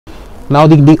Now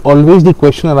always the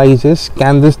question arises,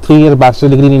 can this 3-year bachelor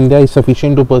degree in India is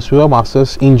sufficient to pursue a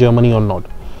master's in Germany or not?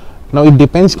 Now it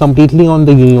depends completely on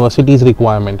the university's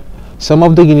requirement. Some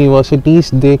of the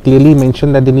universities, they clearly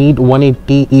mention that they need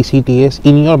 180 ECTS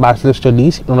in your bachelor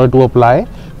studies in order to apply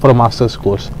for a master's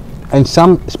course, and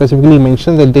some specifically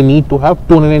mention that they need to have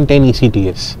 210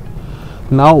 ECTS.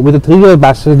 Now with a 3-year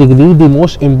bachelor degree, the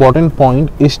most important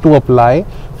point is to apply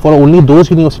for only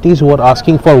those universities who are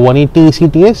asking for 180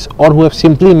 ECTS or who have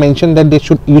simply mentioned that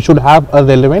you should have a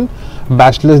relevant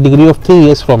bachelor's degree of 3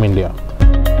 years from India.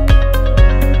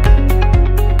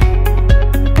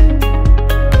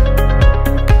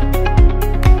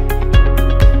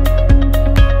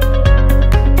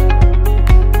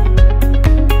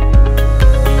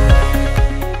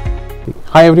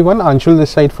 Hi everyone, Anshul this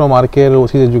side from Rcare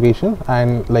Overseas Education,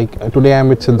 and today I am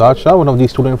with Siddharth Shah, one of the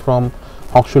students from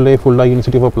HS Fulda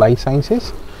University of Applied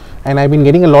Sciences, and I've been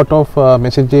getting a lot of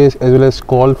messages as well as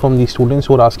calls from the students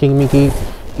who are asking me ki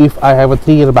if I have a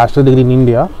 3-year bachelor degree in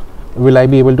India, will I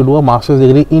be able to do a master's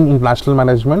degree in international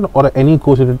management or any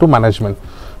course related to management.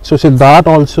 So Siddharth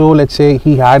also, let's say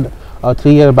he had a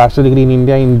 3-year bachelor degree in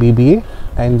India in BBA,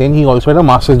 and then he also had a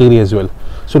master's degree as well.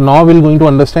 So now we're going to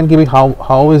understand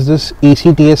how is this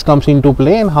ECTS comes into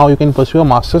play and how you can pursue a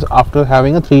master's after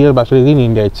having a 3-year bachelor degree in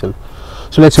India itself.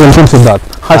 So let's welcome Siddharth.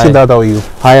 Hi Siddharth, how are you?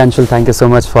 Hi Anshul, thank you so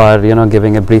much for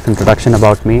giving a brief introduction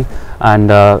about me, and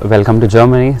welcome to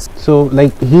Germany. So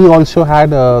he also had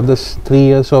this 3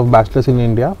 years of bachelor's in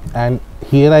India, and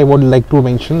here I would like to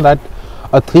mention that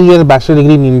a 3-year bachelor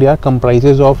degree in India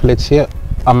comprises of, let's say,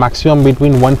 a maximum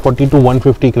between 140 to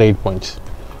 150 credit points.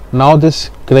 Now this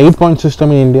credit point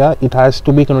system in India, it has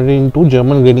to be converted into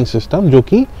German grading system,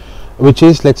 which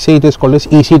is, let's say, it is called as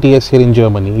ECTS here in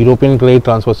Germany, European Credit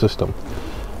Transfer System.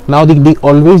 Now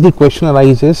always the question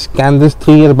arises, can this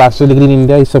 3-year bachelor degree in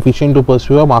India is sufficient to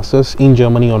pursue a master's in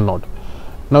Germany or not?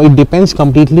 Now it depends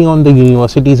completely on the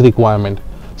university's requirement.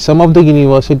 Some of the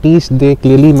universities, they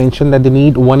clearly mention that they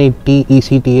need 180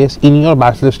 ECTS in your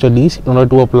bachelor studies in order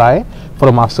to apply for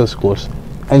a master's course,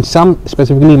 and some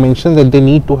specifically mention that they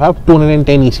need to have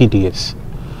 210 ECTS.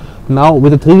 Now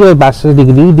with a 3-year bachelor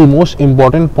degree, the most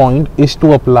important point is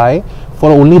to apply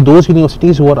for only those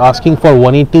universities who are asking for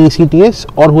 180 ECTS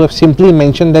or who have simply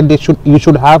mentioned that you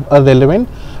should have a relevant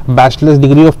bachelor's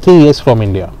degree of 3 years from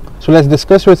India. So let's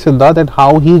discuss with Siddharth that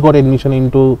how he got admission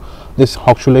into this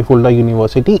HS Fulda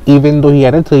University, even though he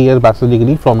had a 3-year bachelor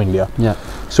degree from India. Yeah.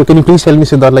 So can you please tell me,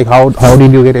 Siddharth, how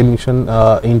did you get admission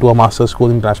into a master's course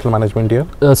in international management here?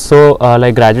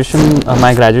 My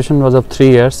graduation was of 3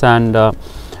 years, and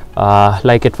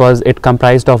it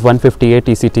comprised of 158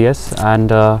 ECTS,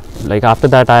 and after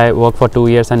that I worked for 2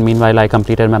 years, and meanwhile I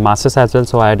completed my master's as well.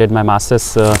 So I did my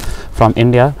master's from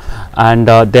India, and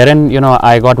therein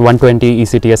I got 120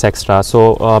 ECTS extra.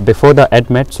 So before the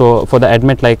admit, so for the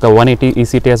admit, 180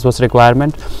 ECTS was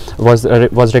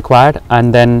required,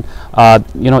 and then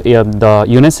the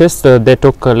UNICEF, they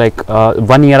took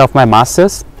 1 year of my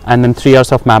master's and then 3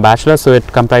 years of my bachelor, so it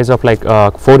comprised of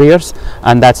 4 years,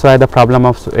 and that's why the problem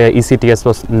of ECTS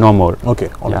was no more. Okay,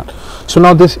 all right. So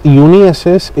now this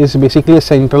UNICEF is basically a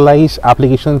centralized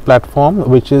application platform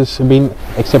which has been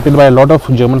accepted by a lot of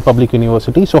German public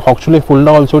universities. So HS Fulda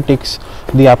also takes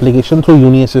the application through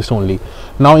UNICEF only.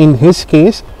 Now in his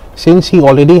case, since he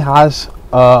already has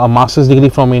a master's degree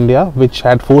from India which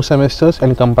had 4 semesters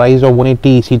and comprised of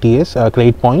 180 ECTS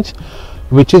credit points,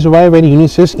 which is why when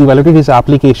UNICEF evaluated his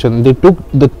application, they took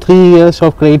the 3 years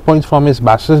of credit points from his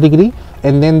bachelor's degree,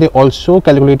 and then they also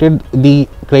calculated the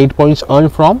credit points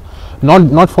earned from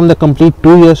not from the complete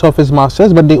 2 years of his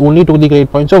master's, but they only took the credit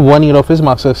points of 1 year of his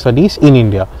master's studies in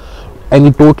India, and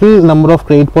the total number of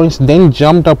credit points then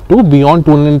jumped up to beyond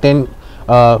 210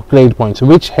 credit points,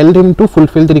 which helped him to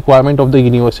fulfill the requirement of the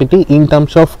university in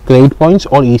terms of credit points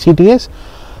or ECTS.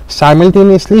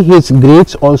 Simultaneously, his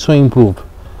grades also improved.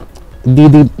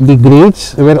 The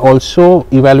grades were also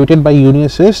evaluated by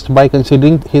UNICEF by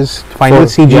considering his final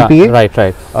CGPA. Yeah,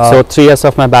 right. So 3 years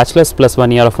of my bachelor's plus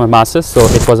 1 year of my master's, so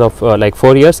it was of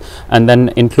 4 years, and then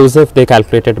inclusive they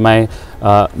calculated my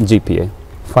GPA.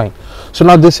 Fine. So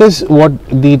now this is what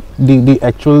the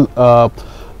actual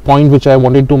point which I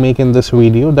wanted to make in this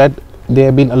video, that there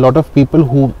have been a lot of people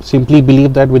who simply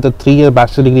believe that with a 3-year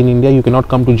bachelor degree in India you cannot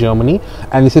come to Germany,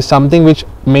 and this is something which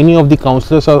many of the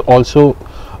counselors are also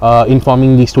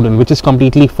informing the student, which is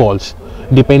completely false.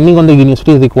 Depending on the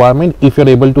university's requirement, if you're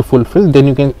able to fulfill, then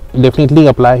you can definitely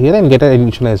apply here and get an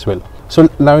admission as well. So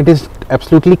now it is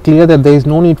absolutely clear that there is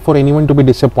no need for anyone to be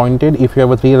disappointed. If you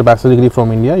have a 3-year bachelor degree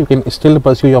from India, you can still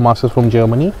pursue your master's from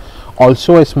Germany.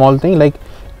 Also a small thing,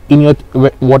 in your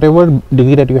whatever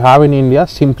degree that you have in India,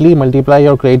 simply multiply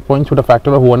your credit points with a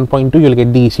factor of 1.2, you'll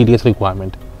get the ECTS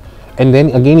requirement. And then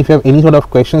again, if you have any sort of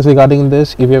questions regarding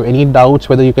this, if you have any doubts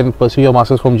whether you can pursue your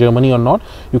masters from Germany or not,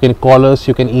 you can call us,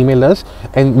 you can email us,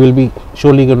 and we'll be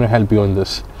surely going to help you on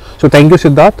this. So thank you,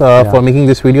 Siddharth, for making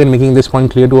this video and making this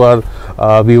point clear to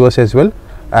our viewers as well.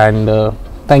 And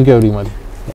thank you everyone.